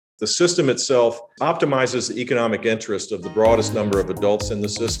The system itself optimizes the economic interest of the broadest number of adults in the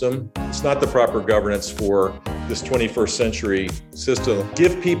system. It's not the proper governance for this 21st century system.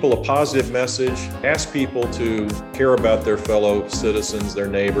 Give people a positive message, ask people to care about their fellow citizens, their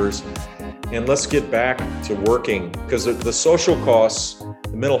neighbors, and let's get back to working, because the social costs,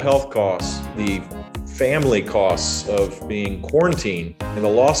 the mental health costs, the family costs of being quarantined, and the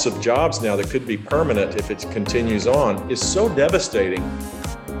loss of jobs now that could be permanent if it continues on is so devastating.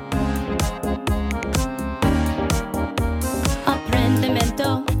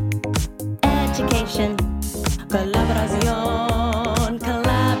 Aprendimiento, education, colaboración,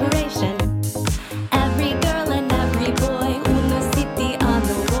 collaboration. Every girl and every boy, uno city on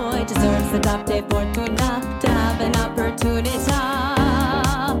the boy deserves the adopted fortuna to have an opportunity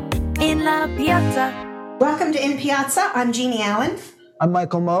in La Piazza. Welcome to In Piazza. I'm Jeannie Allen. I'm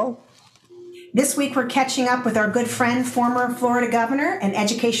Michael Moe. This week we're catching up with our good friend, former Florida governor and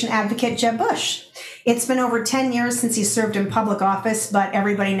education advocate Jeb Bush. It's been over 10 years since he served in public office, but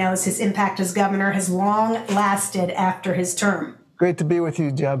everybody knows his impact as governor has long lasted after his term. Great to be with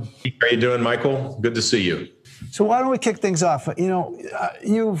you, Jeb. How are you doing, Michael? Good to see you. So why don't we kick things off?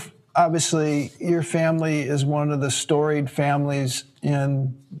 You've obviously, your family is one of the storied families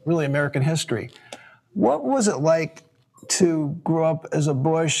in really American history. What was it like to grow up as a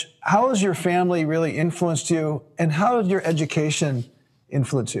Bush? How has your family really influenced you, and how did your education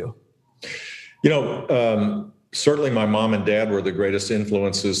influence you? Certainly my mom and dad were the greatest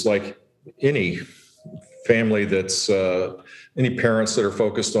influences, like any family that's, any parents that are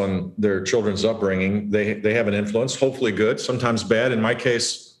focused on their children's upbringing, they have an influence, hopefully good, sometimes bad. In my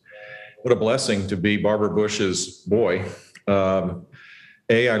case, what a blessing to be Barbara Bush's boy. I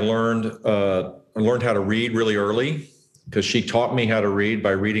learned how to read really early because she taught me how to read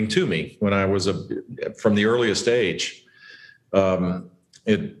by reading to me when I was from the earliest age.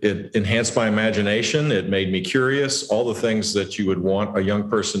 It enhanced my imagination. It made me curious. All the things that you would want a young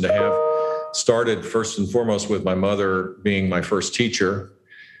person to have started first and foremost with my mother being my first teacher.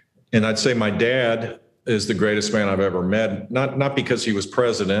 And I'd say my dad is the greatest man I've ever met, not because he was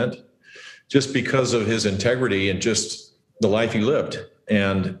president, just because of his integrity and just the life he lived.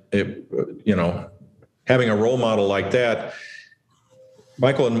 And having a role model like that,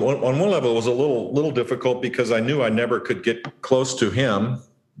 Michael, on one level, it was a little difficult because I knew I never could get close to him.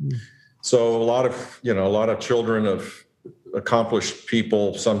 So a lot of children of accomplished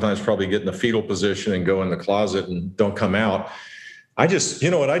people sometimes probably get in the fetal position and go in the closet and don't come out.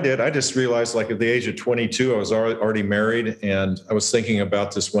 What I did? I just realized, like, at the age of 22, I was already married, and I was thinking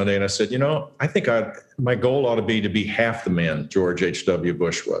about this one day, and I said, I think my goal ought to be half the man George H.W.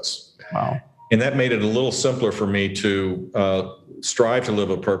 Bush was. Wow. And that made it a little simpler for me to strive to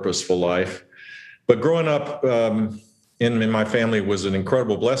live a purposeful life. But growing up in my family was an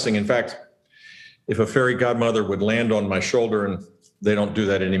incredible blessing. In fact, if a fairy godmother would land on my shoulder, and they don't do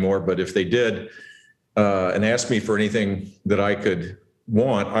that anymore, but if they did, and ask me for anything that I could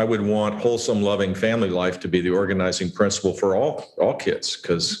want, I would want wholesome, loving family life to be the organizing principle for all kids.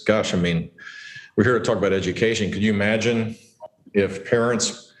 Because, gosh, we're here to talk about education. Could you imagine if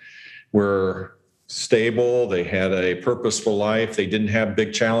parents were stable, they had a purposeful life, they didn't have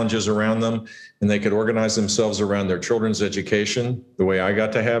big challenges around them, and they could organize themselves around their children's education the way I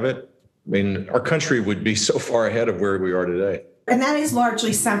got to have it? Our country would be so far ahead of where we are today. And that is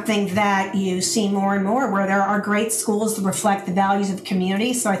largely something that you see more and more, where there are great schools that reflect the values of the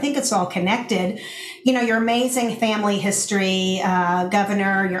community. So I think it's all connected. Your amazing family history,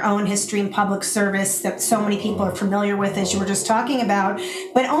 governor, your own history in public service that so many people are familiar with, as you were just talking about.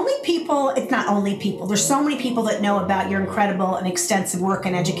 But it's not only people. There's so many people that know about your incredible and extensive work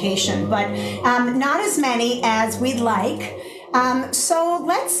in education, but not as many as we'd like. So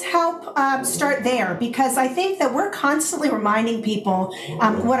let's help start there, because I think that we're constantly reminding people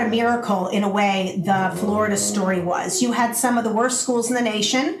what a miracle, in a way, the Florida story was. You had some of the worst schools in the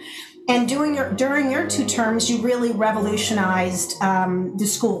nation, and during your two terms, you really revolutionized the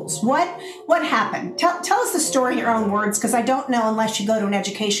schools. What happened? Tell us the story in your own words, because I don't know, unless you go to an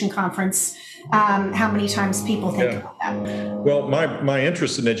education conference, how many times people think about that. Well, my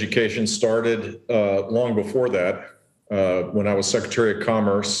interest in education started long before that. When I was Secretary of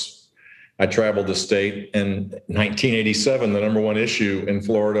Commerce, I traveled the state. In 1987, the number one issue in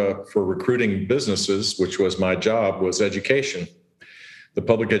Florida for recruiting businesses, which was my job, was education. The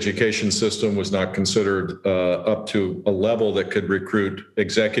public education system was not considered up to a level that could recruit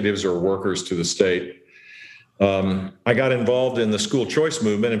executives or workers to the state. I got involved in the school choice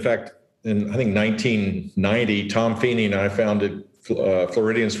movement. In fact, in, I think, 1990, Tom Feeney and I founded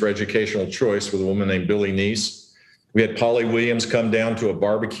Floridians for Educational Choice with a woman named Billy Neese. We had Polly Williams come down to a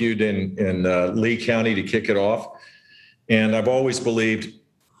barbecue in Lee County to kick it off. And I've always believed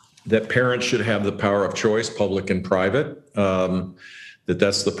that parents should have the power of choice, public and private,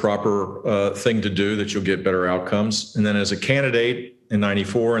 that's the proper thing to do, that you'll get better outcomes. And then as a candidate in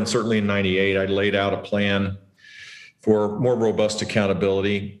 94 and certainly in 98, I laid out a plan for more robust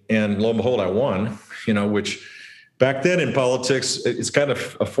accountability. And lo and behold, I won, which back then in politics, it's kind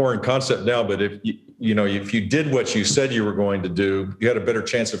of a foreign concept now, but if you did what you said you were going to do, you had a better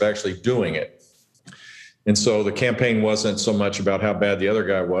chance of actually doing it. And so the campaign wasn't so much about how bad the other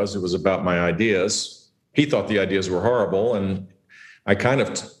guy was. It was about my ideas. He thought the ideas were horrible. And I kind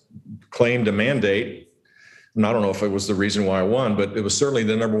of claimed a mandate. And I don't know if it was the reason why I won, but it was certainly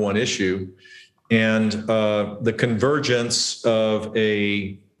the number one issue. And the convergence of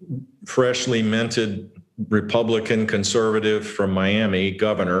a freshly minted Republican conservative from Miami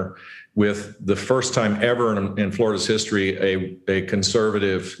governor with the first time ever in Florida's history, a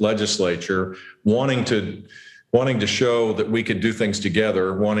conservative legislature wanting to show that we could do things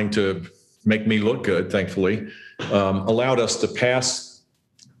together, wanting to make me look good, thankfully, allowed us to pass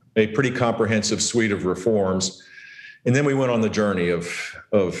a pretty comprehensive suite of reforms. And then we went on the journey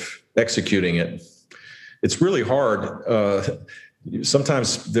of executing it. It's really hard.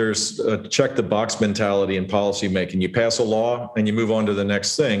 Sometimes there's a check the box mentality in policymaking. You pass a law and you move on to the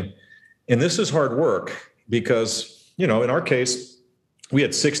next thing. And this is hard work because, in our case, we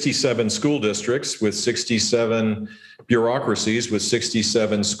had 67 school districts with 67 bureaucracies with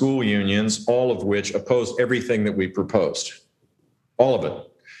 67 school unions, all of which opposed everything that we proposed. All of it.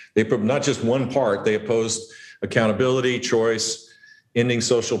 They put not just one part, they opposed accountability, choice, ending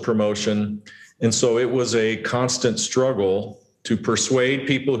social promotion. And so it was a constant struggle to persuade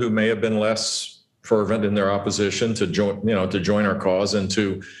people who may have been less fervent in their opposition to join our cause, and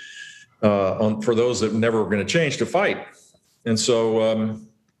to for those that never were going to change, to fight. And so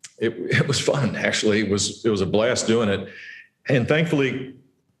it was fun. Actually, it was a blast doing it. And thankfully,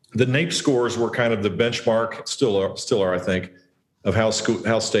 the NAEP scores were kind of the benchmark, still are, I think, of how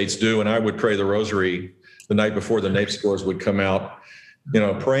states do. And I would pray the rosary the night before the NAEP scores would come out,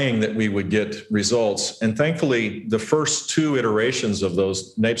 praying that we would get results. And thankfully, the first two iterations of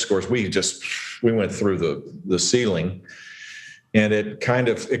those NAEP scores, we went through the ceiling. And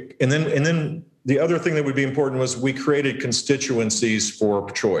and then the other thing that would be important was we created constituencies for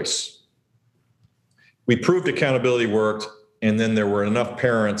choice. We proved accountability worked, and then there were enough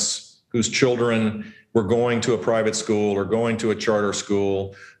parents whose children were going to a private school or going to a charter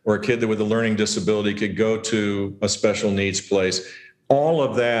school, or a kid that with a learning disability could go to a special needs place. All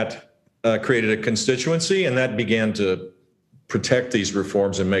of that created a constituency, and that began to protect these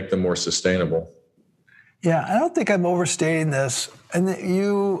reforms and make them more sustainable. Yeah, I don't think I'm overstating this. And that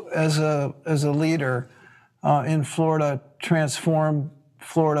you, as a leader in Florida, transformed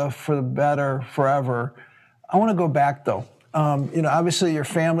Florida for the better forever. I want to go back though. Obviously your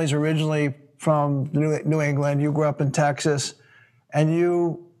family's originally from New England. You grew up in Texas, and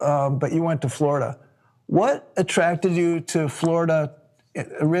but you went to Florida. What attracted you to Florida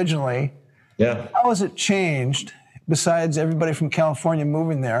originally? Yeah. How has it changed? Besides everybody from California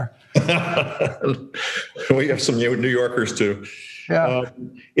moving there. We have some New Yorkers too. Yeah.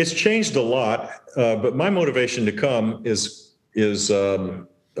 It's changed a lot, but my motivation to come is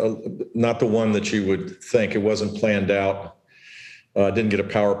not the one that you would think. It wasn't planned out. Didn't get a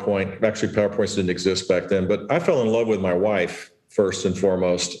PowerPoint. Actually, PowerPoints didn't exist back then, but I fell in love with my wife first and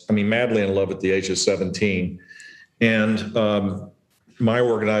foremost. I mean, madly in love at the age of 17. And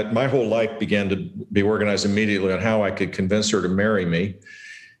my whole life began to be organized immediately on how I could convince her to marry me,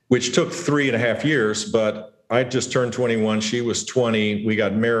 which took 3.5 years, but I just turned 21. She was 20. We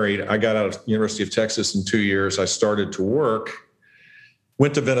got married. I got out of University of Texas in 2 years. I started to work,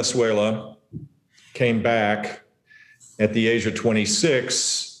 went to Venezuela, came back at the age of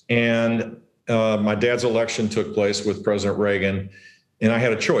 26, and my dad's election took place with President Reagan, and I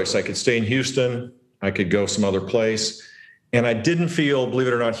had a choice. I could stay in Houston. I could go some other place. And I didn't feel, believe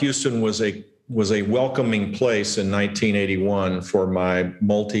it or not, Houston was a welcoming place in 1981 for my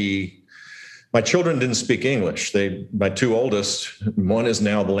children didn't speak English. My two oldest, one is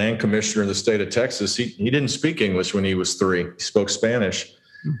now the land commissioner in the state of Texas. He didn't speak English when he was 3. He spoke Spanish.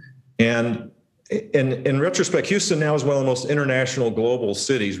 And in retrospect, Houston now is one of the most international global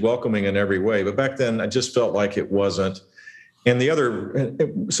cities, welcoming in every way. But back then, I just felt like it wasn't. And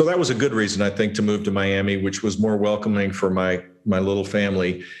so that was a good reason, I think, to move to Miami, which was more welcoming for my little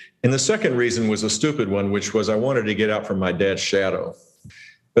family. And the second reason was a stupid one, which was I wanted to get out from my dad's shadow.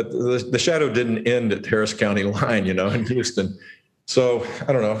 But the shadow didn't end at the Harris County line, in Houston. So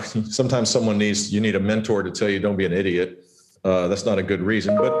I don't know. Sometimes you need a mentor to tell you don't be an idiot. That's not a good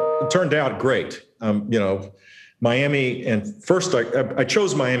reason, but it turned out great. Miami, and first I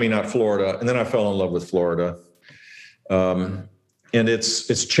chose Miami, not Florida, and then I fell in love with Florida. And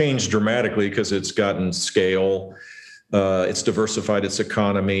it's changed dramatically because it's gotten scale. It's diversified its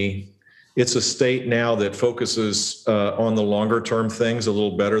economy. It's a state now that focuses on the longer term things a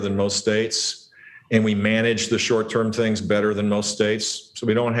little better than most states. And we manage the short term things better than most states. So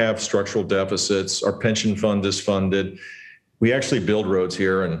we don't have structural deficits. Our pension fund is funded. We actually build roads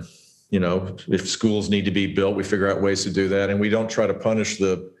here. And, if schools need to be built, we figure out ways to do that. And we don't try to punish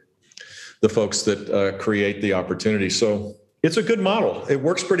the folks that create the opportunity. So it's a good model. It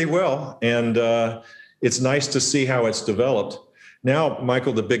works pretty well. And it's nice to see how it's developed. Now,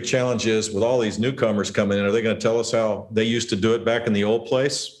 Michael, the big challenge is with all these newcomers coming in, are they going to tell us how they used to do it back in the old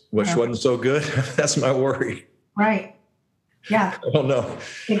place, which wasn't so good? That's my worry. Right. Yeah. I don't know.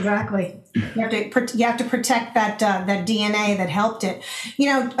 Exactly. You have to protect that DNA that helped it.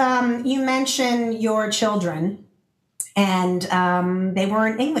 You mentioned your children, and they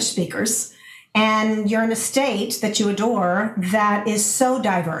weren't English speakers, and you're in a state that you adore that is so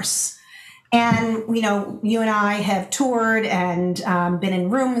diverse. And, you and I have toured and been in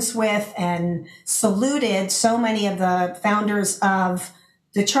rooms with and saluted so many of the founders of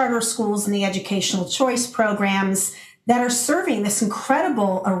the charter schools and the educational choice programs that are serving this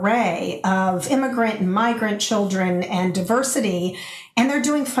incredible array of immigrant and migrant children and diversity, and they're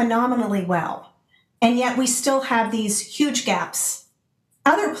doing phenomenally well. And yet we still have these huge gaps.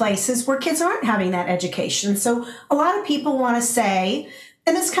 Other places where kids aren't having that education. So a lot of people want to say,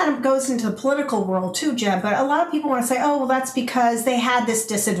 and this kind of goes into the political world too, Jeb, but a lot of people want to say, oh, well, that's because they had this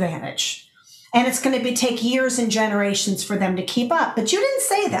disadvantage. And it's going to take years and generations for them to keep up. But you didn't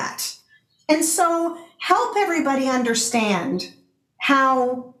say that. And so help everybody understand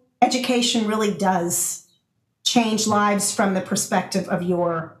how education really does change lives from the perspective of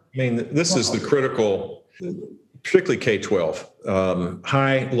your... This is the critical, particularly K-12,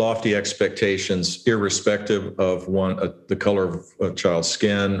 high, lofty expectations, irrespective of the color of a child's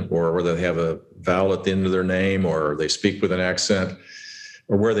skin, or whether they have a vowel at the end of their name, or they speak with an accent,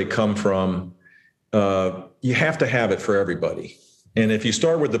 or where they come from. You have to have it for everybody. And if you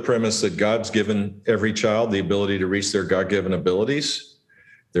start with the premise that God's given every child the ability to reach their God-given abilities,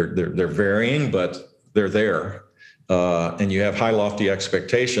 they're varying, but they're there. And you have high, lofty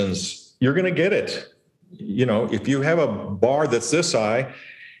expectations, you're going to get it. If you have a bar that's this high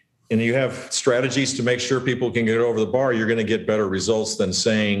and you have strategies to make sure people can get over the bar, you're going to get better results than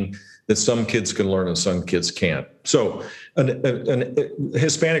saying that some kids can learn and some kids can't. So an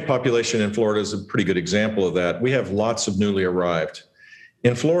Hispanic population in Florida is a pretty good example of that. We have lots of newly arrived.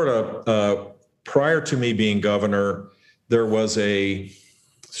 In Florida, prior to me being governor, there was a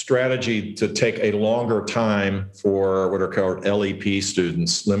strategy to take a longer time for what are called LEP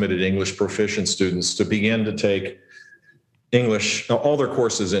students, limited English proficient students, to begin to take English, all their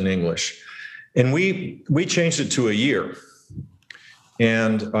courses in English. And we changed it to a year.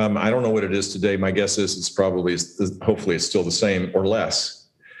 And I don't know what it is today. My guess is hopefully it's still the same or less,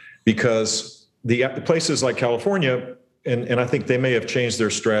 because the places like California, and I think they may have changed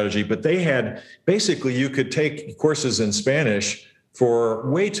their strategy, but they had, basically you could take courses in Spanish for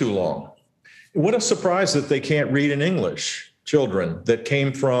way too long. What a surprise that they can't read in English, children that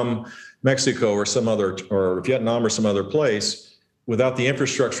came from Mexico or Vietnam or some other place, without the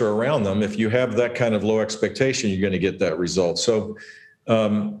infrastructure around them. If you have that kind of low expectation, you're going to get that result. So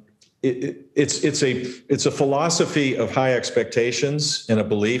it's a philosophy of high expectations and a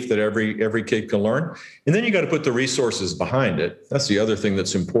belief that every kid can learn. And then you got to put the resources behind it. That's the other thing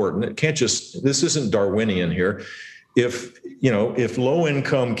that's important. It can't this isn't Darwinian here. If low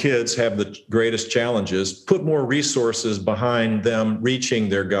income kids have the greatest challenges, put more resources behind them reaching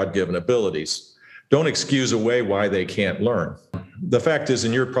their God-given abilities. Don't excuse away why they can't learn. The fact is,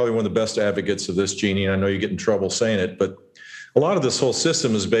 and you're probably one of the best advocates of this, Jeannie, and I know you get in trouble saying it, but a lot of this whole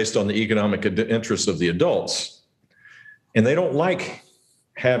system is based on the economic interests of the adults. And they don't like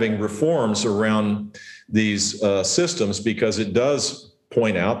having reforms around these systems, because it does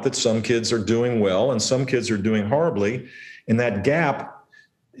point out that some kids are doing well and some kids are doing horribly. And that gap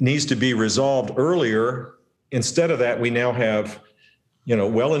needs to be resolved earlier. Instead of that, we now have,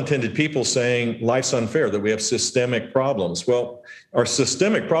 well-intended people saying life's unfair, that we have systemic problems. Well, our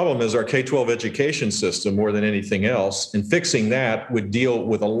systemic problem is our K-12 education system more than anything else. And fixing that would deal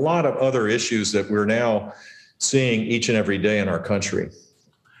with a lot of other issues that we're now seeing each and every day in our country.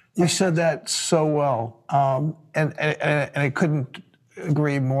 You said that so well. And I couldn't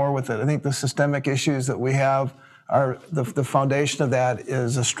agree more with it. I think the systemic issues that we have the foundation of that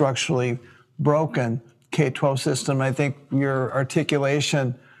is a structurally broken K-12 system. I think your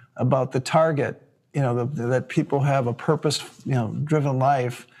articulation about the target, that people have a purpose, driven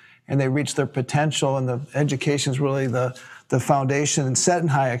life, and they reach their potential, and the education is really the foundation, and setting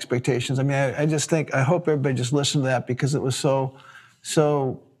high expectations. I mean, I hope everybody just listened to that, because it was so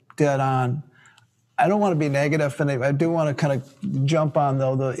dead on. I don't want to be negative, and I do want to kind of jump on,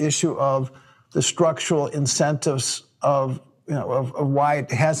 though, the issue of the structural incentives of why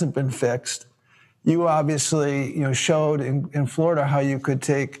it hasn't been fixed. You obviously, showed in Florida how you could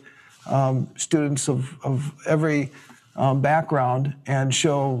take students of every background and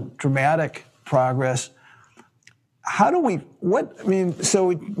show dramatic progress. So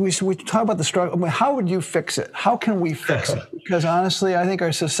we talk about the struggle. I mean, how would you fix it? How can we fix it? Because honestly, I think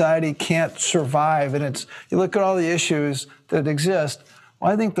our society can't survive, and you look at all the issues that exist.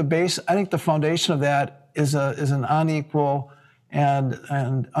 Well, I think the foundation of that is an unequal and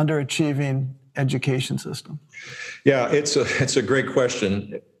underachieving education system. Yeah, it's a great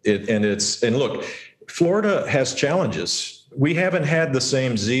question. And look, Florida has challenges. We haven't had the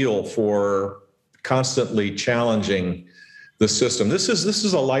same zeal for constantly challenging the system. This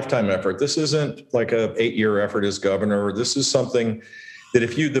is a lifetime effort. This isn't like a 8-year effort as governor. This is something that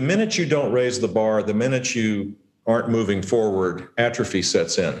the minute you don't raise the bar, the minute you aren't moving forward, atrophy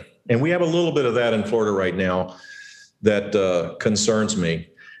sets in. And we have a little bit of that in Florida right now that concerns me.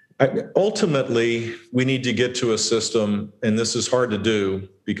 Ultimately, we need to get to a system, and this is hard to do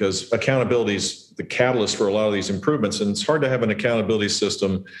because accountability is the catalyst for a lot of these improvements, and it's hard to have an accountability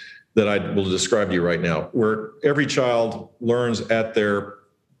system that I will describe to you right now, where every child learns at their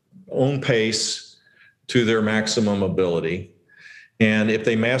own pace to their maximum ability. And if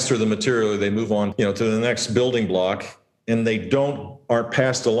they master the material, they move on, to the next building block, and they aren't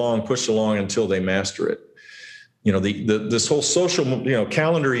pushed along until they master it. This whole social,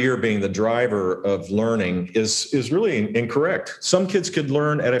 calendar year being the driver of learning is really incorrect. Some kids could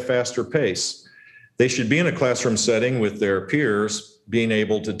learn at a faster pace. They should be in a classroom setting with their peers, being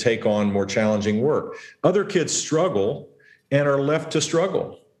able to take on more challenging work. Other kids struggle and are left to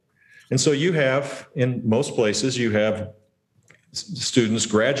struggle. And so in most places, you have students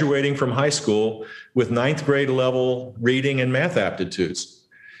graduating from high school with 9th grade level reading and math aptitudes.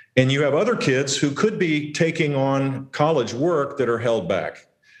 And you have other kids who could be taking on college work that are held back.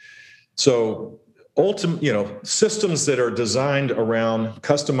 So systems that are designed around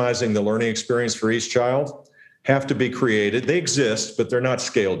customizing the learning experience for each child have to be created. They exist, but they're not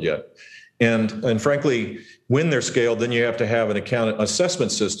scaled yet. And frankly, when they're scaled, then you have to have an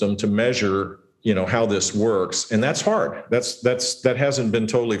assessment system to measure, how this works. And that's hard. That hasn't been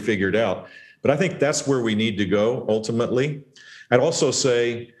totally figured out. But I think that's where we need to go ultimately. I'd also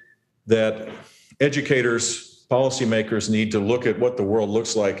say that educators, policymakers need to look at what the world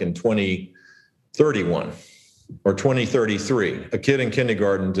looks like in 2031 or 2033. A kid in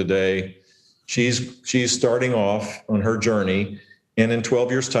kindergarten today, she's starting off on her journey, and in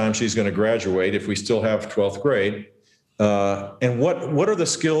 12 years' time, she's going to graduate if we still have 12th grade. And what are the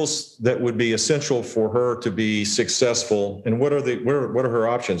skills that would be essential for her to be successful, and what are her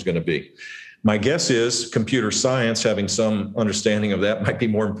options going to be? My guess is computer science, having some understanding of that, might be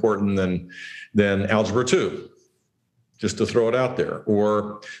more important than Algebra 2, just to throw it out there.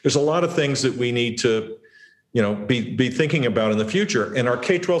 Or there's a lot of things that we need to be thinking about in the future. And our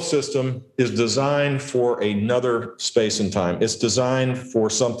K-12 system is designed for another space and time. It's designed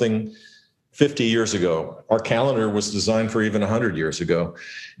for something 50 years ago. Our calendar was designed for even 100 years ago.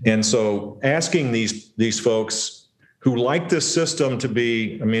 And so asking these folks who like this system to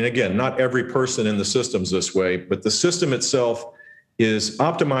be, again, not every person in the system's this way, but the system itself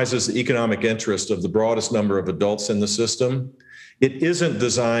optimizes the economic interest of the broadest number of adults in the system. It isn't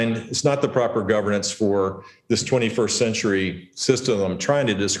designed, it's not the proper governance for this 21st century system I'm trying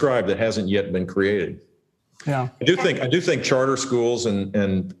to describe that hasn't yet been created. Yeah. I do think charter schools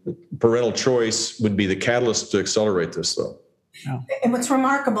and parental choice would be the catalyst to accelerate this, though. Yeah. And what's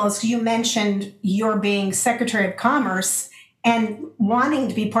remarkable is you mentioned your being Secretary of Commerce and wanting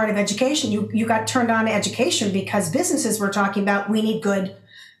to be part of education. You got turned on to education because businesses were talking about we need good,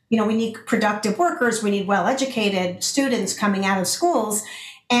 we need productive workers, we need well-educated students coming out of schools.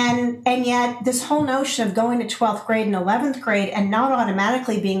 And yet this whole notion of going to 12th grade and 11th grade and not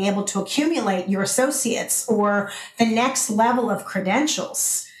automatically being able to accumulate your associates or the next level of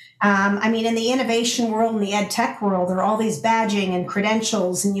credentials. In the innovation world and the ed tech world, there are all these badging and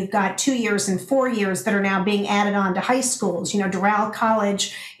credentials, and you've got 2 years and 4 years that are now being added on to high schools. Doral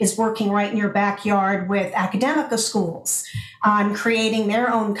College is working right in your backyard with academica schools. on creating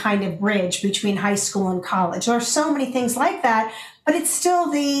their own kind of bridge between high school and college. There are so many things like that, but it's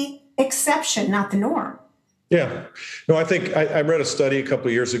still the exception, not the norm. Yeah. No, I think I read a study a couple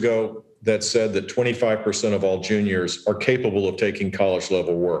of years ago that said that 25% of all juniors are capable of taking college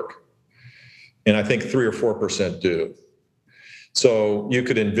level work. And I think 3 or 4% do. So you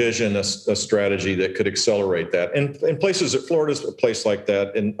could envision a strategy that could accelerate that. And in places, Florida's a place like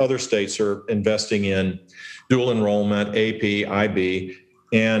that, and other states are investing in dual enrollment, AP, IB,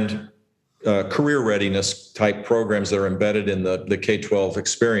 and career readiness type programs that are embedded in the K-12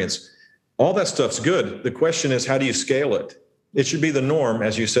 experience. All that stuff's good. The question is, how do you scale it? It should be the norm,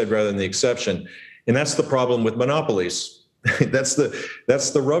 as you said, rather than the exception. And that's the problem with monopolies. That's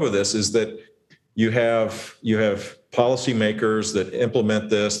the rub of this, is that you have policymakers that implement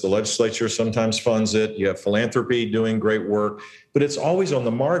this. The legislature sometimes funds it. You have philanthropy doing great work, but it's always on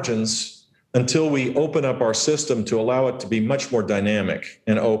the margins until we open up our system to allow it to be much more dynamic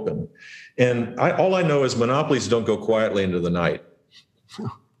and open. And all I know is monopolies don't go quietly into the night.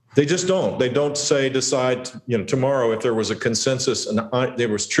 They just don't. They don't decide, tomorrow, if there was a consensus and there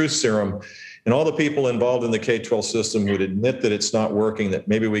was truth serum and all the people involved in the K-12 system would admit that it's not working, that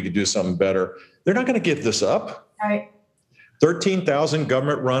maybe we could do something better. They're not going to give this up. Right. 13,000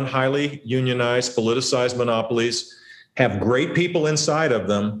 government-run, highly unionized, politicized monopolies have great people inside of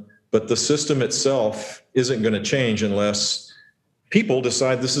them, but the system itself isn't going to change unless people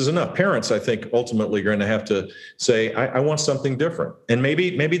decide this is enough. Parents, I think, ultimately are going to have to say, I want something different. And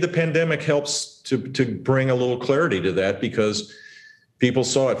maybe the pandemic helps to bring a little clarity to that, because people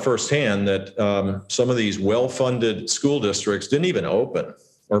saw it firsthand that some of these well-funded school districts didn't even open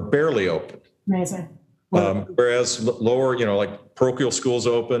or barely open. Amazing. Whereas lower, like parochial schools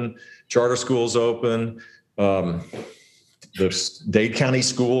open, charter schools open, the Dade County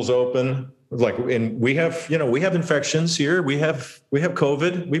schools open. And we have infections here. We have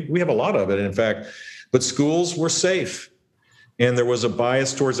COVID. We have a lot of it, in fact. But schools were safe, and there was a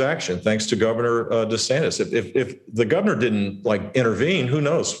bias towards action thanks to Governor DeSantis. If the governor didn't intervene, who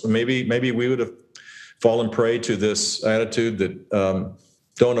knows? Maybe we would have fallen prey to this attitude that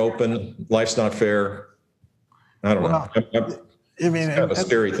don't open, life's not fair. I don't know. It's kind of a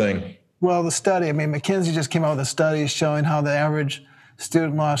scary thing. Well, the study, McKinsey just came out with a study showing how the average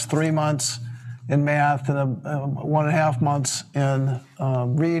student lost 3 months in math and 1.5 months in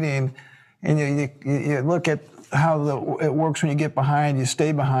reading. And you look at how it works when you get behind, you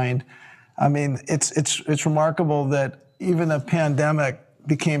stay behind. It's remarkable that even the pandemic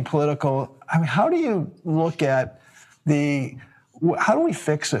became political. How do you look at how do we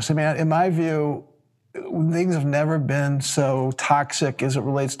fix this? In my view, things have never been so toxic as it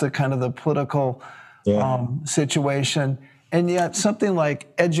relates to kind of the political situation. And yet something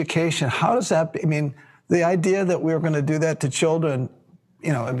like education, how does that, the idea that we're going to do that to children,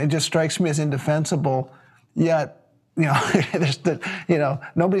 it just strikes me as indefensible. Yet, nobody's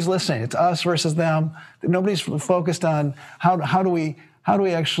listening. It's us versus them. Nobody's focused on how do we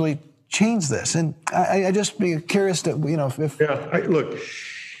actually change this. And I just be curious to, look,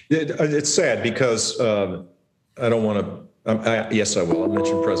 it's sad because I don't want to. Yes, I will. I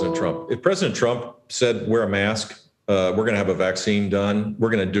mentioned President Trump. If President Trump said wear a mask, we're going to have a vaccine done. We're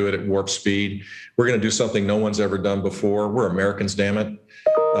going to do it at warp speed. We're going to do something no one's ever done before. We're Americans, damn it.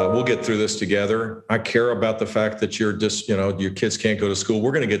 We'll get through this together. I care about the fact that your kids can't go to school.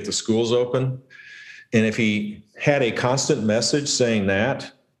 We're going to get the schools open. And if he had a constant message saying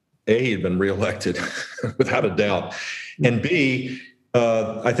that, A, he'd been reelected without a doubt. And B,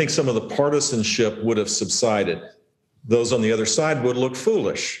 I think some of the partisanship would have subsided. Those on the other side would look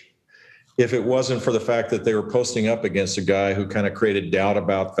foolish if it wasn't for the fact that they were posting up against a guy who kind of created doubt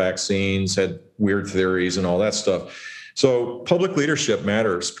about vaccines, had weird theories and all that stuff. So public leadership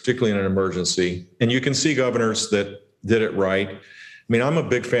matters, particularly in an emergency. And you can see governors that did it right. I'm a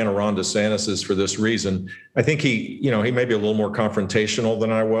big fan of Ron DeSantis for this reason. I think he may be a little more confrontational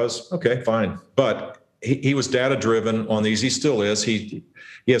than I was. Okay, fine. But he was data driven on these. He still is. He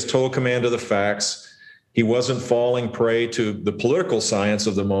has total command of the facts. He wasn't falling prey to the political science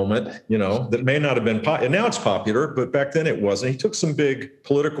of the moment, that may not have been popular. And now it's popular, but back then it wasn't. He took some big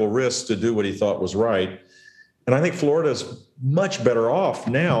political risks to do what he thought was right. And I think Florida's much better off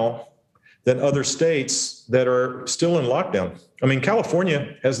now than other states that are still in lockdown.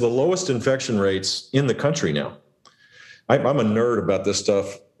 California has the lowest infection rates in the country now. I'm a nerd about this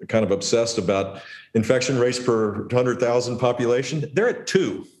stuff, kind of obsessed about infection rates per 100,000 population. They're at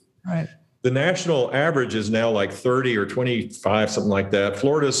 2. Right. The national average is now like 30 or 25, something like that.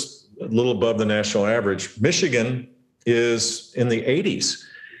 Florida's a little above the national average. Michigan is in the 80s.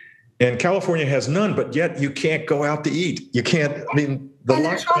 And California has none, but yet you can't go out to eat. You can't, I mean, the And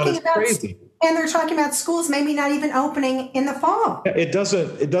they're lockdown talking is about crazy. and they're talking about schools maybe not even opening in the fall. It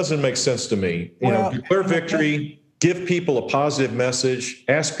doesn't make sense to me. Well, Declare victory, give people a positive message,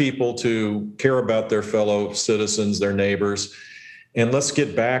 ask people to care about their fellow citizens, their neighbors, and let's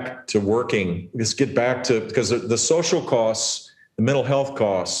get back to working. Let's get back to, because the social costs, the mental health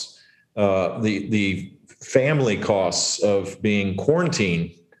costs, the family costs of being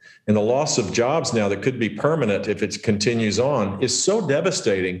quarantined, and the loss of jobs now that could be permanent if it continues on is so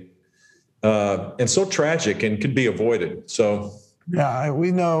devastating and so tragic and could be avoided. So, yeah,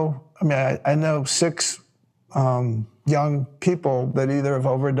 we know. I mean, I know 6 young people that either have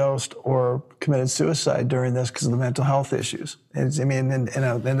overdosed or committed suicide during this because of the mental health issues. And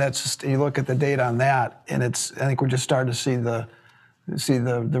that's just, you look at the data on that, and I think we're just starting to see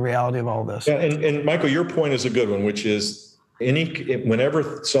the reality of all this. yeah, and Michael, your point is a good one, which is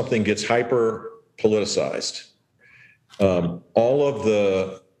whenever something gets hyper politicized, all of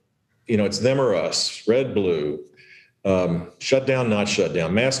the, it's them or us, red, blue, shut down, not shut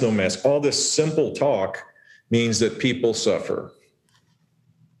down, mask, no mask, all this simple talk means that people suffer.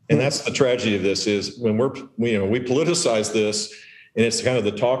 And that's the tragedy of this is when we politicize this and it's kind of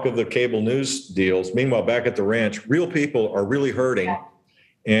the talk of the cable news deals. Meanwhile, back at the ranch, real people are really hurting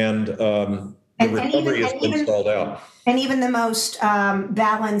and the recovery has been stalled out. And even the most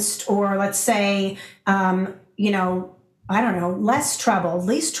balanced, or let's say, less troubled,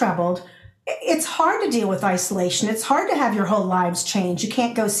 least troubled, it's hard to deal with isolation. It's hard to have your whole lives change. You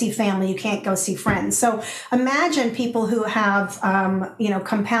can't go see family. You can't go see friends. So imagine people who have,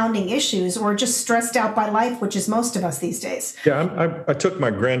 compounding issues or just stressed out by life, which is most of us these days. Yeah, I took my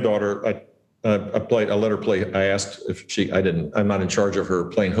granddaughter. I let her play. I asked if I'm not in charge of her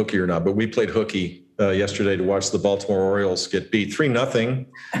playing hooky or not, but we played hooky yesterday to watch the Baltimore Orioles get beat 3-0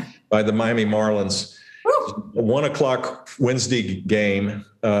 by the Miami Marlins. 1:00 Wednesday game.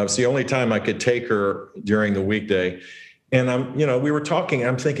 It's the only time I could take her during the weekday. And we were talking,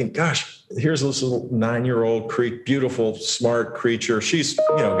 I'm thinking, gosh, here's this little 9-year-old beautiful, smart creature. She's,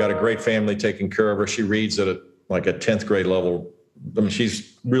 got a great family taking care of her. She reads at a 10th grade level. I mean,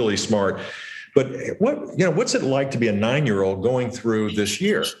 she's really smart. But what's it like to be a 9-year-old going through this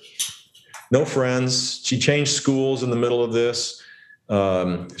year? No friends. She changed schools in the middle of this.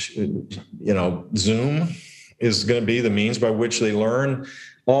 Zoom is going to be the means by which they learn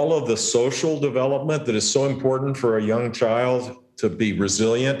all of the social development that is so important for a young child to be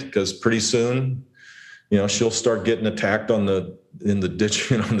resilient, because pretty soon, she'll start getting attacked in the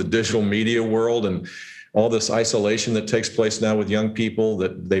digital media world, and all this isolation that takes place now with young people,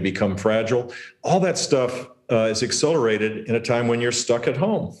 that they become fragile. All that stuff is accelerated in a time when you're stuck at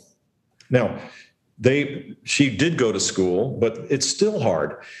home. Now, she did go to school, but it's still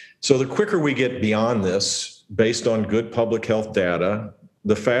hard. So the quicker we get beyond this, based on good public health data,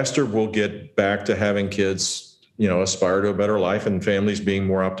 the faster we'll get back to having kids, aspire to a better life and families being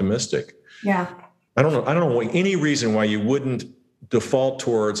more optimistic. Yeah. I don't know any reason why you wouldn't default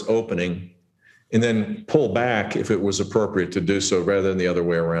towards opening and then pull back if it was appropriate to do so, rather than the other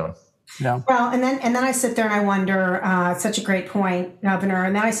way around. Yeah. Well, and then I sit there and I wonder, such a great point, Governor.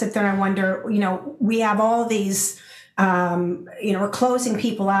 And then I sit there and I wonder, we have all these, we're closing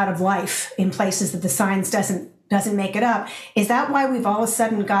people out of life in places that the science doesn't make it up. Is that why we've all of a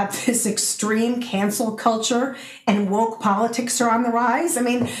sudden got this extreme cancel culture and woke politics are on the rise? I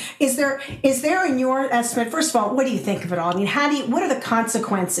mean, is there in your estimate, first of all, what do you think of it all? I mean, what are the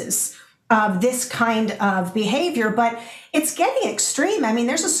consequences of this kind of behavior? But it's getting extreme. I mean,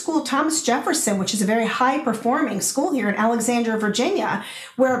 there's a school, Thomas Jefferson, which is a very high-performing school here in Alexandria, Virginia,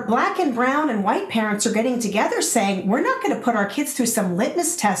 where Black and brown and white parents are getting together saying, we're not going to put our kids through some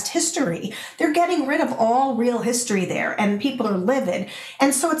litmus test history. They're getting rid of all real history there, and people are livid.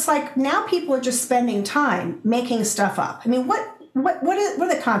 And so it's like now people are just spending time making stuff up. I mean, what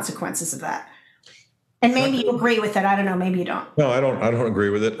are the consequences of that? And maybe you agree with it. I don't know. Maybe you don't. No, I don't agree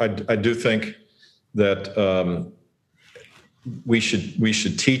with it. I do think that we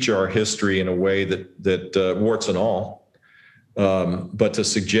should teach our history in a way that warts and all. But to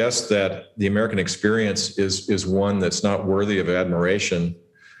suggest that the American experience is one that's not worthy of admiration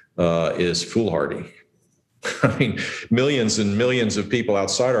is foolhardy. I mean, millions and millions of people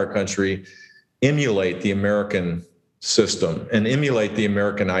outside our country emulate the American system and emulate the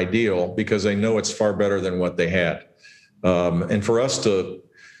American ideal because they know it's far better than what they had. And for us to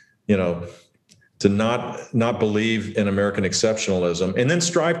not believe in American exceptionalism and then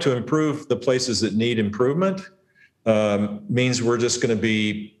strive to improve the places that need improvement means we're just going to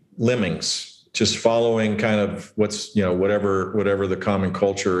be lemmings just following kind of what's, whatever the common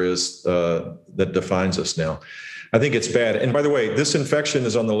culture is that defines us now. I think it's bad. And by the way, this infection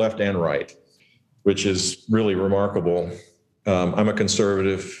is on the left and right, which is really remarkable. I'm a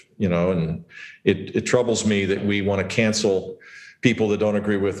conservative, and it troubles me that we want to cancel people that don't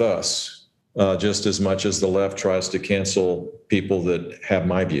agree with us, just as much as the left tries to cancel people that have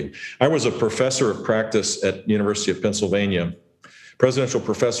my view. I was a professor of practice at University of Pennsylvania, presidential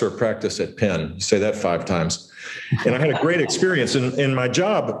professor of practice at Penn. You say that 5 times. And I had a great experience in my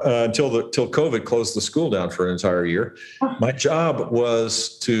job until COVID closed the school down for an entire year. My job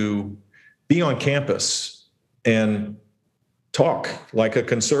was to be on campus and talk like a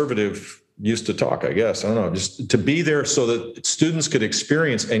conservative used to talk, I guess. I don't know, just to be there so that students could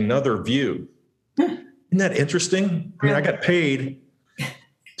experience another view. Isn't that interesting? I mean, I got paid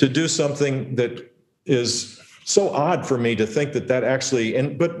to do something that is so odd for me to think that actually,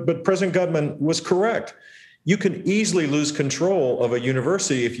 but President Gutmann was correct. You can easily lose control of a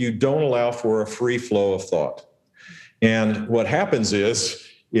university if you don't allow for a free flow of thought. And what happens is,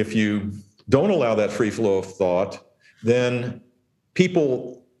 if you don't allow that free flow of thought, then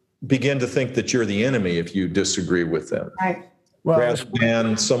people begin to think that you're the enemy if you disagree with them, Right. rather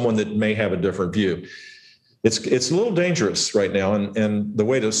than someone that may have a different view. It's a little dangerous right now, and the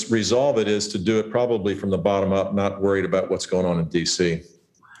way to resolve it is to do it probably from the bottom up, not worried about what's going on in D.C.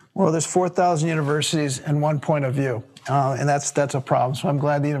 Well, there's 4,000 universities and one point of view, and that's a problem. So I'm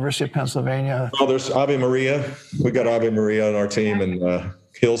glad the University of Pennsylvania. Well, there's Ave Maria. We got Ave Maria on our team, and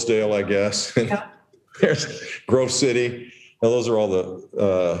Hillsdale, I guess. There's Grove City. Now, those are all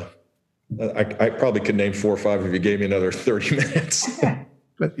the. I probably could name 4 or 5 if you gave me another 30 minutes.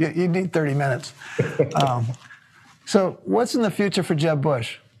 But you need 30 minutes. So what's in the future for Jeb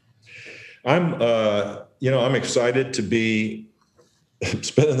Bush? I'm excited to be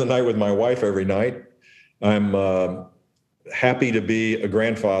spending the night with my wife every night. I'm happy to be a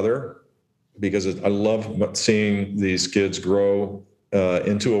grandfather because I love seeing these kids grow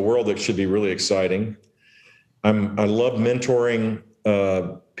into a world that should be really exciting. I love mentoring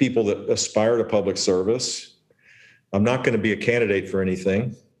people that aspire to public service. I'm not going to be a candidate for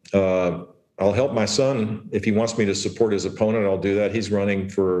anything. I'll help my son if he wants me to support his opponent. I'll do that. He's running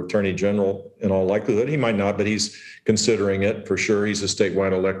for attorney general in all likelihood. He might not, but he's considering it for sure. He's a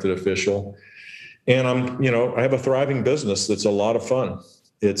statewide elected official. And I have a thriving business that's a lot of fun.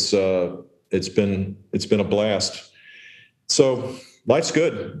 It's been a blast. So life's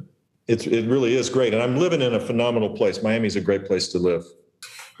good. It really is great. And I'm living in a phenomenal place. Miami's a great place to live.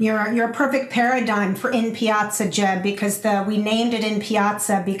 You're a perfect paradigm for In Piazza, Jeb, because we named it In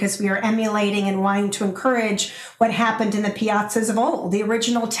Piazza because we are emulating and wanting to encourage what happened in the piazzas of old, the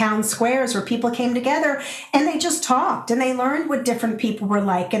original town squares where people came together and they just talked and they learned what different people were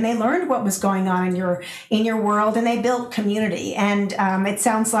like and they learned what was going on in your world and they built community. And it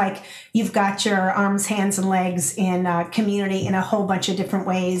sounds like you've got your arms, hands, and legs in community in a whole bunch of different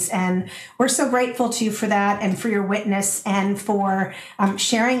ways. And we're so grateful to you for that and for your witness and for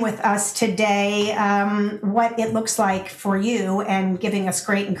sharing with us today what it looks like for you and giving us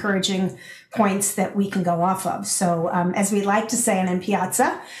great encouraging points that we can go off of. So as we like to say in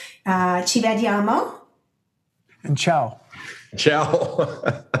Piazza, ci vediamo. And ciao.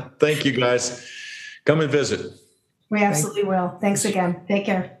 Ciao. Thank you, guys. Come and visit. We absolutely will. Thanks again. Take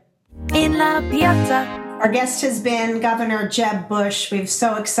care. In La Piazza. Our guest has been Governor Jeb Bush. We're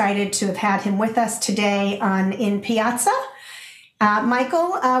so excited to have had him with us today on In Piazza.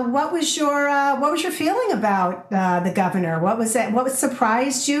 Michael, what was your feeling about the governor? What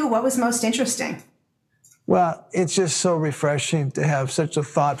surprised you? What was most interesting? Well, it's just so refreshing to have such a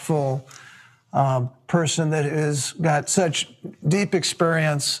thoughtful person that has got such deep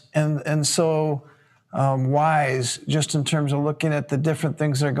experience and so wise, just in terms of looking at the different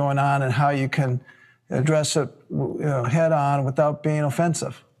things that are going on and how you can address it head on without being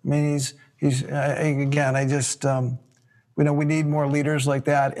offensive. I mean, he's again, I just. We need more leaders like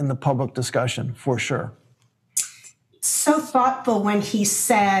that in the public discussion, for sure. So thoughtful when he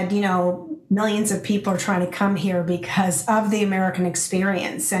said, millions of people are trying to come here because of the American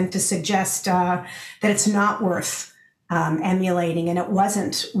experience, and to suggest that it's not worth emulating, and it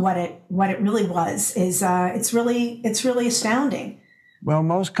wasn't what it really was. It's really astounding. Well,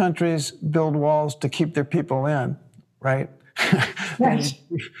 most countries build walls to keep their people in, right? Right.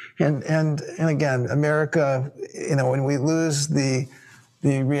 And again, America, when we lose the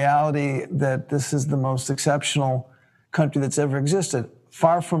reality that this is the most exceptional country that's ever existed,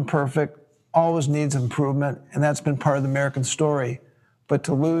 far from perfect, always needs improvement, and that's been part of the American story. But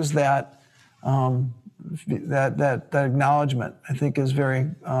to lose that acknowledgement, I think, is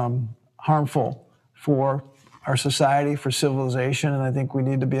very harmful for our society, for civilization, and I think we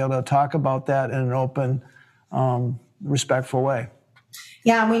need to be able to talk about that in an open, respectful way.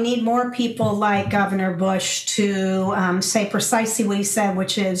 Yeah, we need more people like Governor Bush to say precisely what he said,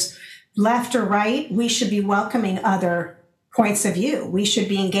 which is left or right, we should be welcoming other points of view. We should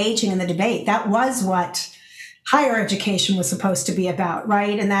be engaging in the debate. That was what higher education was supposed to be about,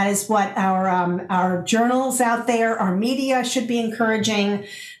 right? And that is what our journals out there, our media should be encouraging,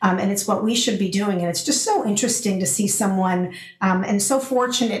 and it's what we should be doing. And it's just so interesting to see someone, and so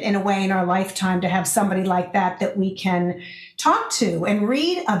fortunate in a way in our lifetime to have somebody like that we can talk to and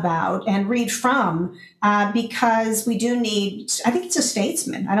read about and read from, because we do need, I think it's a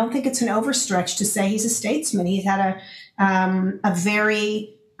statesman. I don't think it's an overstretch to say he's a statesman. He's had a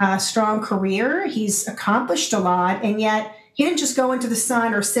very strong career. He's accomplished a lot, and yet he didn't just go into the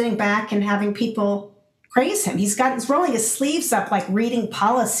sun or sitting back and having people praise him. He's rolling his sleeves up, like reading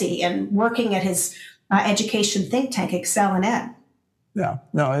policy and working at his education think tank, Excel and Ed. Yeah,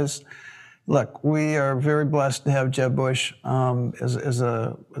 no, look, we are very blessed to have Jeb Bush as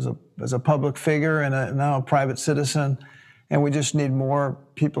a public figure and now a private citizen, and we just need more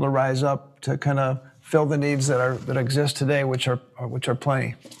people to rise up to kind of fill the needs that exist today, which are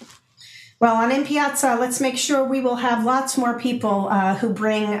plenty. Well, on In Piazza, let's make sure we will have lots more people who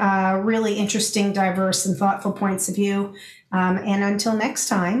bring really interesting, diverse, and thoughtful points of view. And until next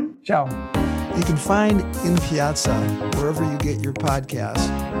time. Ciao. You can find In Piazza wherever you get your podcasts.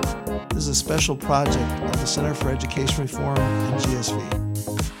 This is a special project of the Center for Education Reform and GSV.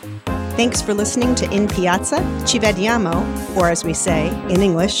 Thanks for listening to In Piazza. Ci vediamo, or as we say in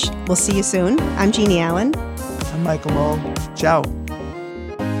English, we'll see you soon. I'm Jeannie Allen. I'm Michael Moe. Ciao.